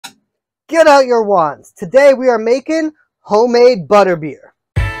Get out your wands. Today we are making homemade butterbeer.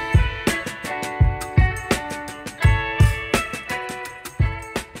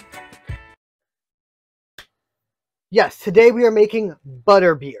 Yes, today we are making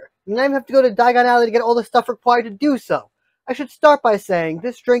butterbeer. And I have to go to Diagon Alley to get all the stuff required to do so. I should start by saying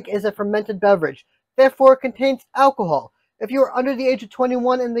this drink is a fermented beverage, therefore it contains alcohol. If you are under the age of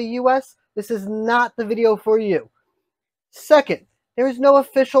 21 in the US, this is not the video for you. Second, there is no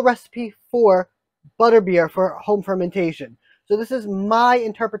official recipe for butterbeer for home fermentation. So this is my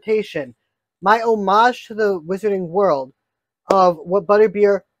interpretation, my homage to the wizarding world of what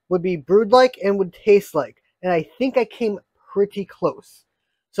butterbeer would be brewed like and would taste like. And I think I came pretty close.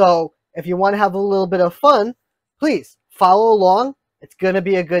 So if you want to have a little bit of fun, please follow along. It's going to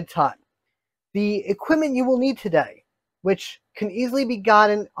be a good time. The equipment you will need today, which can easily be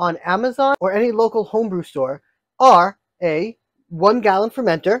gotten on Amazon or any local homebrew store, are a 1-gallon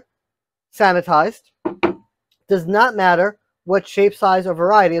fermenter, sanitized. Does not matter what shape, size, or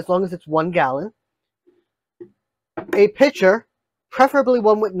variety as long as it's 1 gallon. A pitcher, preferably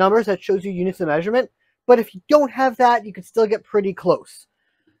one with numbers that shows you units of measurement. But if you don't have that, you can still get pretty close.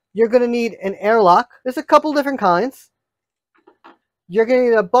 You're going to need an airlock. There's a couple different kinds. You're going to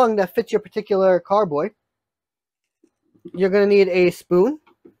need a bung that fits your particular carboy. You're going to need a spoon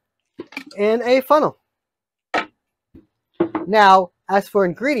and a funnel. Now, as for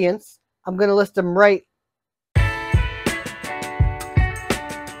ingredients, I'm going to list them right.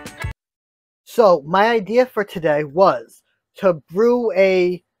 So, my idea for today was to brew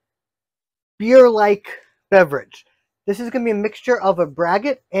a beer-like beverage. This is going to be a mixture of a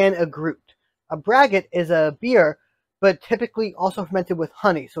braggot and a groot. A braggot is a beer, but typically also fermented with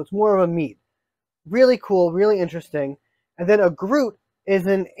honey, so it's more of a mead. Really cool, really interesting. And then a groot is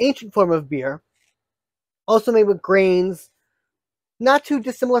an ancient form of beer, also made with grains, not too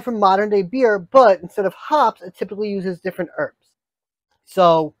dissimilar from modern-day beer, but instead of hops, it typically uses different herbs.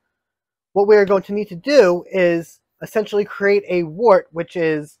 So, what we're going to need to do is essentially create a wort, which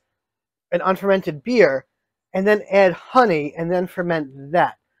is an unfermented beer, and then add honey and then ferment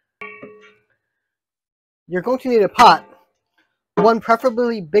that. You're going to need a pot, one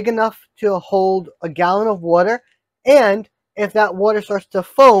preferably big enough to hold a gallon of water, and if that water starts to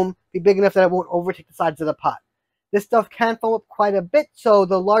foam, be big enough that it won't overtake the sides of the pot. This stuff can foam up quite a bit, so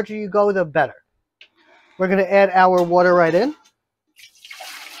the larger you go, the better. We're going to add our water right in.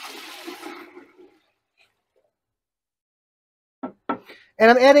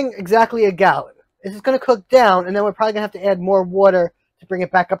 And I'm adding exactly a gallon. This is going to cook down, and then we're probably going to have to add more water to bring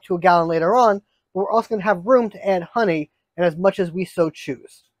it back up to a gallon later on. But we're also going to have room to add honey, and as much as we so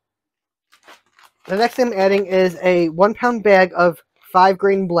choose. The next thing I'm adding is a 1-pound bag of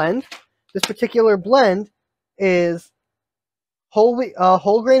 5-grain blend. This particular blend is whole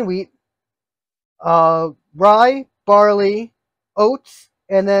grain wheat, rye, barley, oats,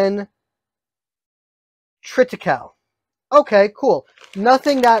 and then triticale. Okay, cool.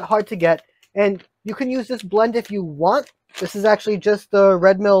 Nothing that hard to get. And you can use this blend if you want. This is actually just the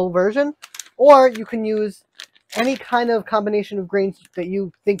red mill version. Or you can use any kind of combination of grains that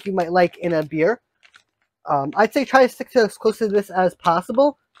you think you might like in a beer. I'd say try to stick to as close to this as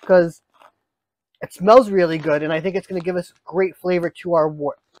possible because it smells really good and I think it's going to give us great flavor to our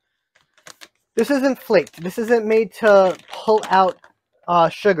wort. This isn't flaked. This isn't made to pull out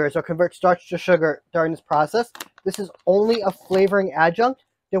sugars or convert starch to sugar during this process. This is only a flavoring adjunct.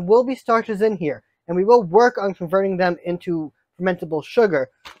 There will be starches in here, and we will work on converting them into fermentable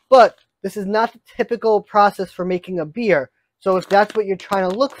sugar, but this is not the typical process for making a beer, so if that's what you're trying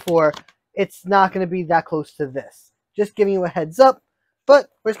to look for, it's not going to be that close to this. Just giving you a heads up, but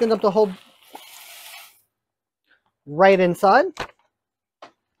we're just going to dump the whole right inside.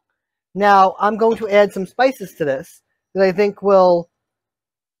 Now, I'm going to add some spices to this that I think will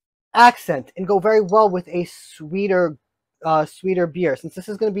accent and go very well with a sweeter beer, since this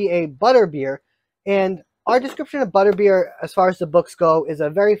is going to be a butter beer. And our description of butterbeer, as far as the books go, is a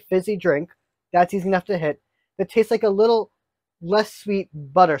very fizzy drink that's easy enough to hit that tastes like a little less sweet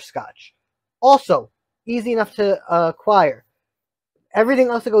butterscotch. Also, easy enough to acquire. Everything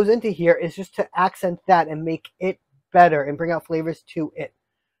else that goes into here is just to accent that and make it better and bring out flavors to it.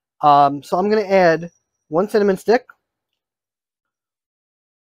 So I'm going to add 1 cinnamon stick,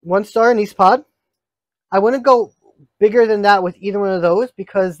 1 star anise pod. I wouldn't go bigger than that with either one of those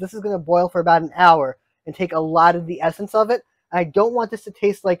because this is going to boil for about an hour and take a lot of the essence of it. I don't want this to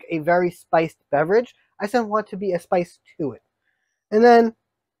taste like a very spiced beverage. I just want to be a spice to it. And then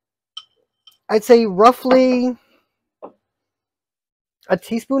I'd say roughly a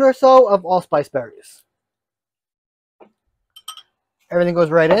teaspoon or so of allspice berries. Everything goes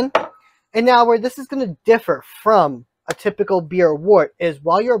right in. And now where this is going to differ from a typical beer wort is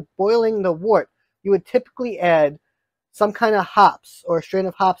while you're boiling the wort, you would typically add some kind of hops or a strain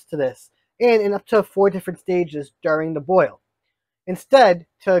of hops to this, and in up to 4 different stages during the boil. Instead,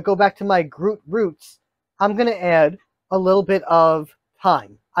 to go back to my Groot roots, I'm going to add a little bit of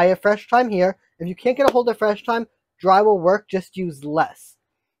thyme. I have fresh thyme here. If you can't get a hold of fresh thyme, dry will work, just use less.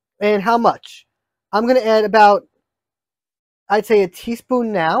 And how much? I'm going to add about, I'd say, a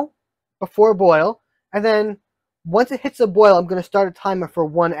teaspoon now before boil, and then once it hits a boil, I'm going to start a timer for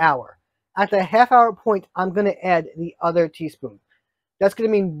 1 hour. At the half-hour point, I'm going to add the other teaspoon. That's going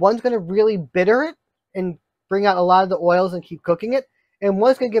to mean one's going to really bitter it and bring out a lot of the oils and keep cooking it, and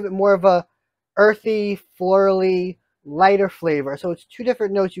one's going to give it more of a earthy, florally, lighter flavor. So it's 2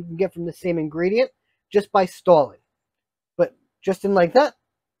 different notes you can get from the same ingredient just by stalling. But just in like that.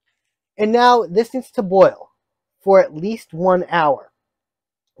 And now this needs to boil for at least 1 hour.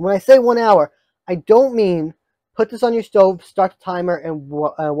 When I say 1 hour, I don't mean put this on your stove, start the timer, and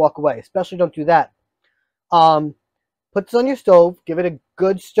walk away. Especially don't do that. Put this on your stove, give it a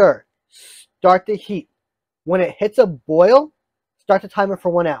good stir. Start the heat. When it hits a boil, start the timer for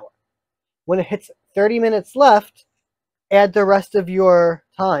 1 hour. When it hits 30 minutes left, add the rest of your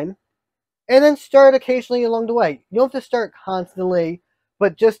time, and then stir it occasionally along the way. You don't have to stir it constantly,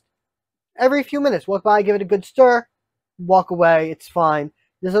 but just every few minutes, walk by, give it a good stir, walk away, it's fine.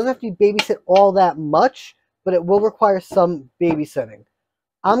 This doesn't have to be babysit all that much, but it will require some babysitting.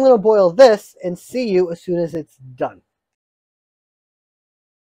 I'm going to boil this and see you as soon as it's done.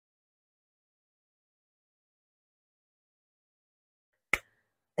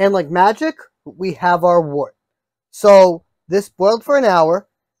 And like magic, we have our wort. So this boiled for an hour.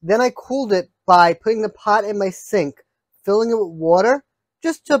 Then I cooled it by putting the pot in my sink, filling it with water,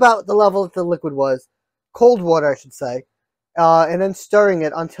 just to about the level that the liquid was. Cold water, I should say. And then stirring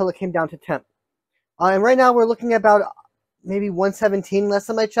it until it came down to temp. And right now we're looking at about maybe 117 last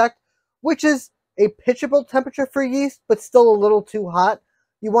time I checked, which is a pitchable temperature for yeast, but still a little too hot.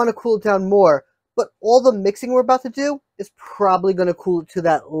 You want to cool it down more. But all the mixing we're about to do is probably going to cool it to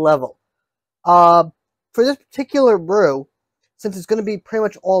that level. For this particular brew, since it's going to be pretty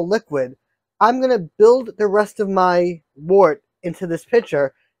much all liquid, I'm going to build the rest of my wort into this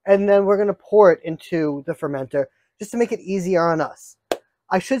pitcher, and then we're going to pour it into the fermenter just to make it easier on us.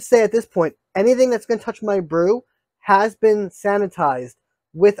 I should say at this point, anything that's going to touch my brew has been sanitized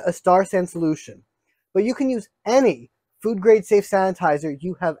with a Star San solution. But you can use any food-grade safe sanitizer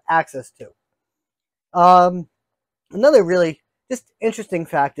you have access to. Another really just interesting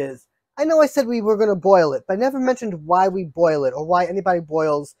fact is, I know I said we were going to boil it, but I never mentioned why we boil it or why anybody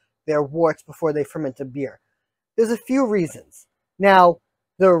boils their worts before they ferment a beer. There's a few reasons. Now,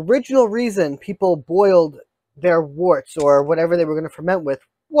 the original reason people boiled their worts or whatever they were going to ferment with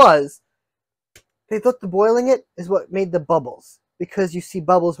was they thought the boiling it is what made the bubbles, because you see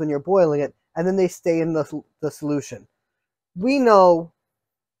bubbles when you're boiling it and then they stay in the solution. We know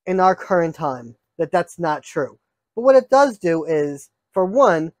in our current time that that's not true. But what it does do is, for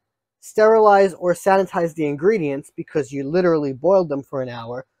one, sterilize or sanitize the ingredients because you literally boiled them for an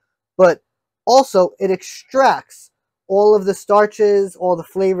hour, but also it extracts all of the starches, all the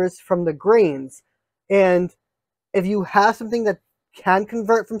flavors from the grains. And if you have something that can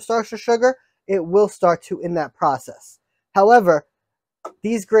convert from starch to sugar, it will start to in that process. However,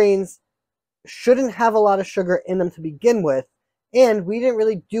 these grains shouldn't have a lot of sugar in them to begin with, and we didn't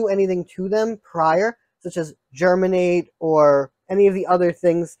really do anything to them prior, such as germinate or any of the other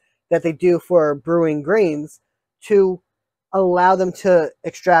things that they do for brewing grains to allow them to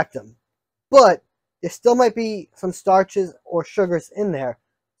extract them. But there still might be some starches or sugars in there.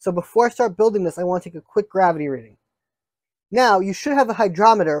 So before I start building this, I want to take a quick gravity reading. Now, you should have a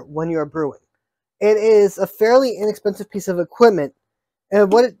hydrometer when you're brewing. It is a fairly inexpensive piece of equipment,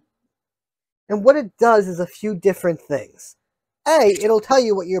 and what it does is a few different things. A, it'll tell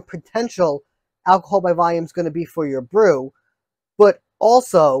you what your potential alcohol by volume is going to be for your brew, but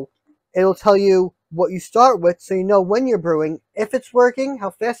also it'll tell you what you start with so you know when you're brewing, if it's working, how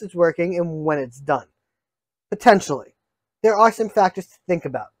fast it's working, and when it's done. Potentially. There are some factors to think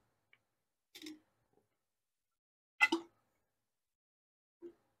about.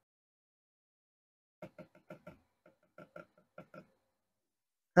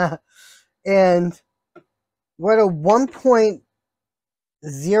 And we're at a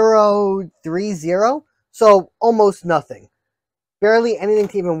 1.030, so almost nothing. Barely anything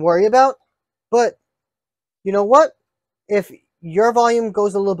to even worry about, but you know what? If your volume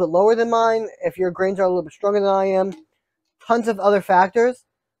goes a little bit lower than mine, if your grains are a little bit stronger than I am, tons of other factors,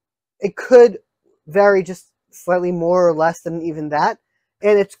 it could vary just slightly more or less than even that.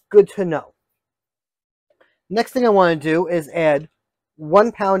 and it's good to know. Next thing I want to do is add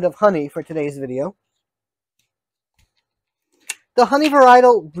 1 pound of honey for today's video. The honey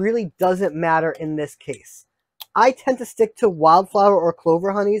varietal really doesn't matter in this case. I tend to stick to wildflower or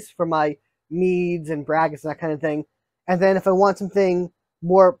clover honeys for my meads and braggots and that kind of thing. And then if I want something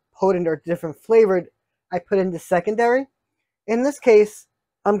more potent or different flavored, I put into secondary. In this case,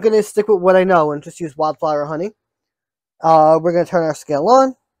 I'm going to stick with what I know and just use wildflower honey. We're going to turn our scale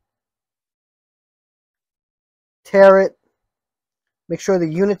on. Tare it. Make sure the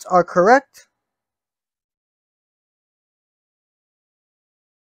units are correct.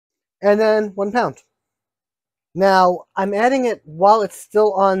 And then 1 pound. Now, I'm adding it while it's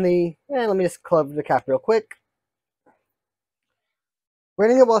still on the... let me just cover the cap real quick. We're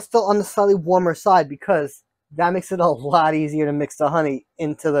adding it while it's still on the slightly warmer side because that makes it a lot easier to mix the honey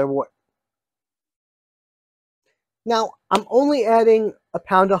into the wort. Now, I'm only adding a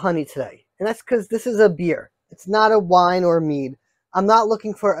pound of honey today, and that's because this is a beer. It's not a wine or a mead. I'm not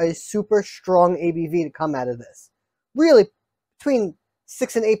looking for a super strong ABV to come out of this. Really, between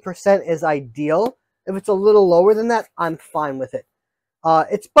 6 and 8% is ideal. If it's a little lower than that, I'm fine with it.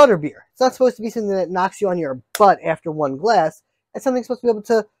 It's butterbeer. It's not supposed to be something that knocks you on your butt after 1 glass. It's something you're supposed to be able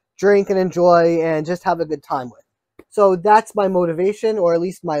to drink and enjoy and just have a good time with. So that's my motivation, or at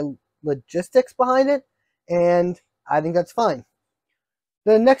least my logistics behind it, and I think that's fine.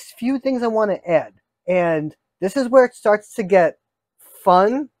 The next few things I want to add, and this is where it starts to get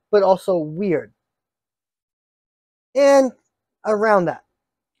fun, but also weird. And around that.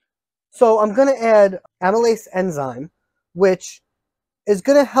 So I'm going to add amylase enzyme, which is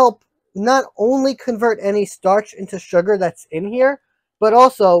going to help not only convert any starch into sugar that's in here, but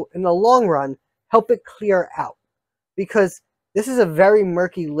also, in the long run, help it clear out. Because this is a very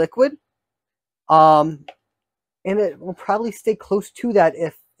murky liquid, and it will probably stay close to that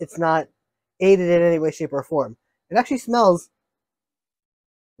if it's not aided in any way, shape, or form. It actually smells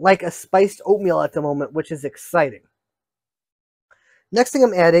like a spiced oatmeal at the moment, which is exciting. Next thing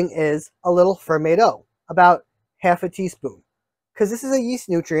I'm adding is a little fermento, about half a teaspoon. Because this is a yeast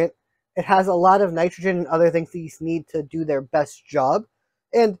nutrient, it has a lot of nitrogen and other things that yeast need to do their best job.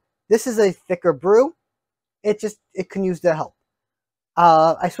 And this is a thicker brew. It can use the help.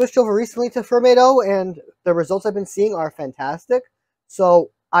 I switched over recently to fermento, and the results I've been seeing are fantastic.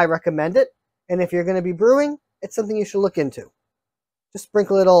 So I recommend it. And if you're going to be brewing, it's something you should look into. Just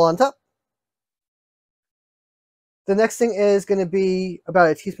sprinkle it all on top. The next thing is going to be about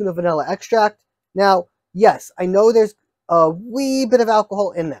a teaspoon of vanilla extract. Now, yes, I know there's a wee bit of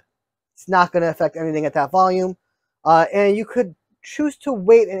alcohol in that. It's not going to affect anything at that volume. And you could choose to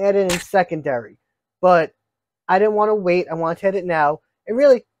wait and add it in secondary. But I didn't want to wait. I want to add it now. And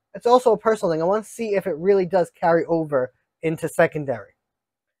really, it's also a personal thing. I want to see if it really does carry over into secondary.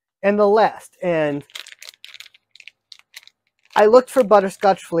 And the last, and I looked for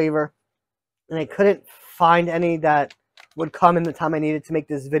butterscotch flavor, and I couldn't find any that would come in the time I needed to make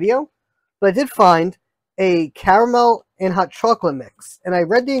this video. But I did find a caramel and hot chocolate mix, and I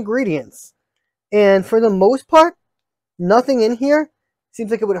read the ingredients. And for the most part, nothing in here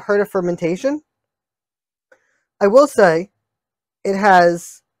seems like it would hurt a fermentation. I will say it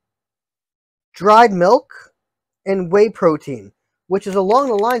has dried milk and whey protein, which is along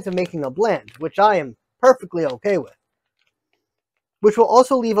the lines of making a blend, which I am perfectly okay with. Which will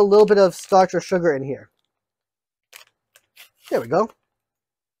also leave a little bit of starch or sugar in here. There we go.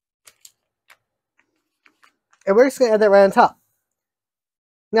 And we're just going to add that right on top.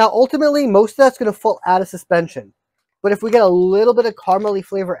 Now, ultimately, most of that's going to fall out of suspension. But if we get a little bit of caramely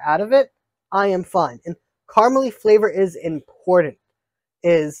flavor out of it, I am fine. And caramely flavor is important.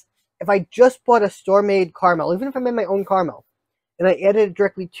 If I just bought a store-made caramel, even if I made my own caramel, and I added it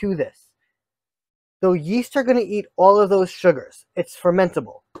directly to this, the yeast are going to eat all of those sugars. It's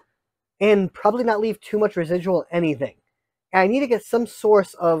fermentable. And probably not leave too much residual anything. And I need to get some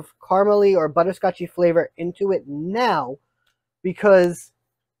source of caramely or butterscotchy flavor into it now, because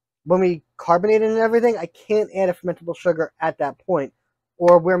when we carbonate it and everything, I can't add a fermentable sugar at that point,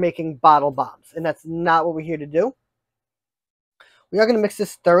 or we're making bottle bombs. And that's not what we're here to do. We are going to mix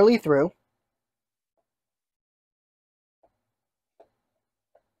this thoroughly through.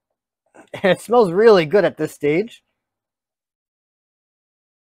 And it smells really good at this stage.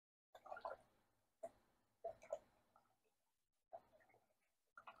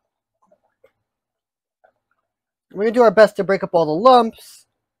 We're going to do our best to break up all the lumps.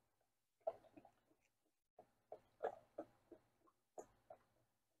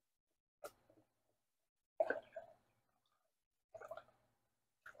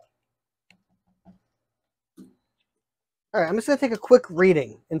 Alright, I'm just going to take a quick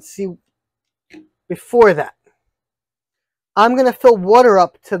reading and see before that. I'm going to fill water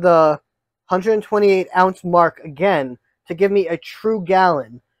up to the 128 ounce mark again to give me a true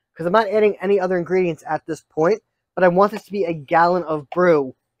gallon, because I'm not adding any other ingredients at this point, but I want this to be a gallon of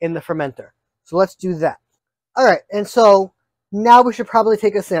brew in the fermenter. So let's do that. Alright, and so now we should probably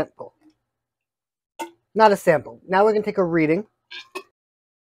take a sample. Not a sample. Now we're going to take a reading.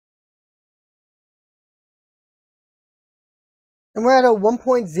 And we're at a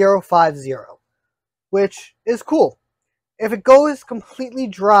 1.050, which is cool. If it goes completely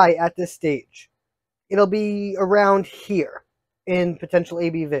dry at this stage, it'll be around here in potential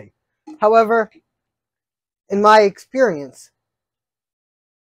ABV. However, in my experience,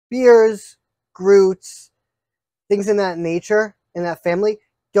 beers, groots, things in that nature, in that family,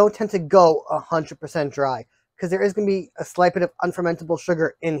 don't tend to go 100% dry, because there is going to be a slight bit of unfermentable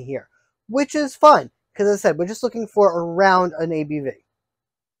sugar in here, which is fine, because as I said, we're just looking for around an ABV.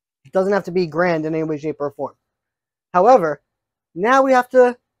 It doesn't have to be grand in any way, shape, or form. However, now we have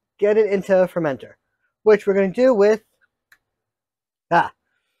to get it into a fermenter, which we're going to do with...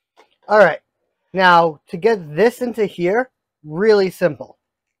 Alright, now to get this into here, really simple.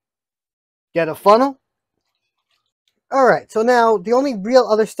 Get a funnel. Alright, so now the only real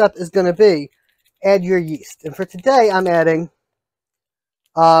other step is going to be add your yeast. And for today, I'm adding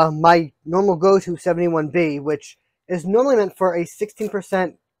my normal go-to 71B, which is normally meant for a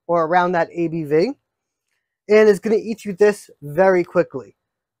 16% or around that ABV, and is going to eat through this very quickly.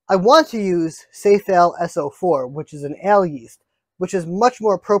 I want to use Safe Ale SO4, which is an ale yeast, which is much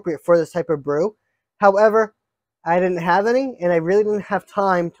more appropriate for this type of brew. However, I didn't have any, and I really didn't have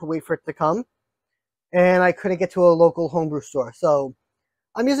time to wait for it to come, and I couldn't get to a local homebrew store. So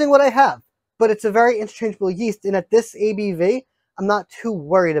I'm using what I have, but it's a very interchangeable yeast, and at this ABV, I'm not too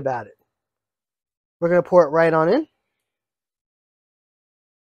worried about it. We're going to pour it right on in.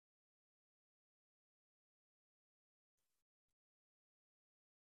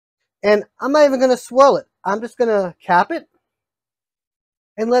 And I'm not even going to swirl it. I'm just going to cap it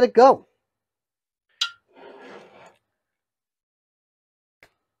and let it go.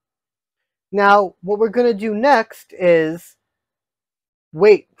 Now, what we're going to do next is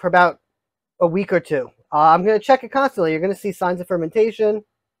wait for about a week or two. I'm going to check it constantly. You're going to see signs of fermentation.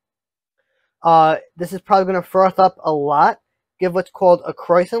 This is probably going to froth up a lot, give what's called a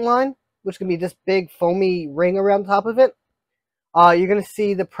croissant line, which can be this big foamy ring around the top of it. You're going to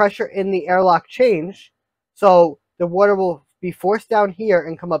see the pressure in the airlock change, so the water will be forced down here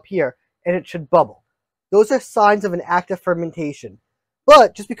and come up here, and it should bubble. Those are signs of an active fermentation.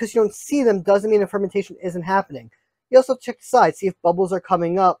 But just because you don't see them doesn't mean the fermentation isn't happening. You also check the side, see if bubbles are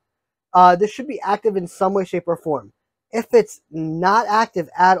coming up. This should be active in some way, shape, or form. If it's not active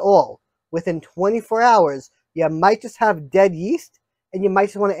at all, within 24 hours, you might just have dead yeast, and you might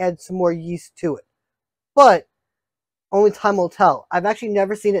just want to add some more yeast to it. But only time will tell. I've actually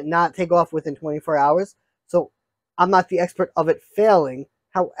never seen it not take off within 24 hours, so I'm not the expert of it failing.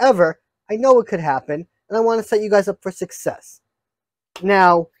 However, I know it could happen, and I want to set you guys up for success.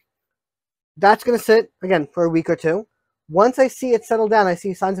 Now, that's going to sit, again, for a week or two. Once I see it settle down, I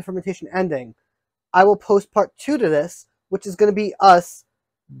see signs of fermentation ending, I will post part 2 to this, which is going to be us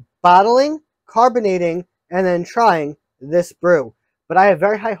bottling, carbonating, and then trying this brew. But I have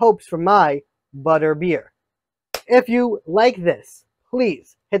very high hopes for my Butterbeer. If you like this,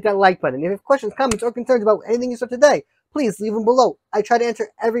 please hit that like button. If you have questions, comments, or concerns about anything you saw today, please leave them below. I try to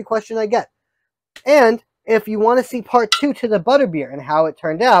answer every question I get. And if you want to see part 2 to the Butterbeer and how it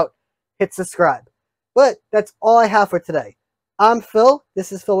turned out, hit subscribe. But that's all I have for today. I'm Phil.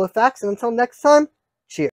 This is Phil with Facts. And until next time,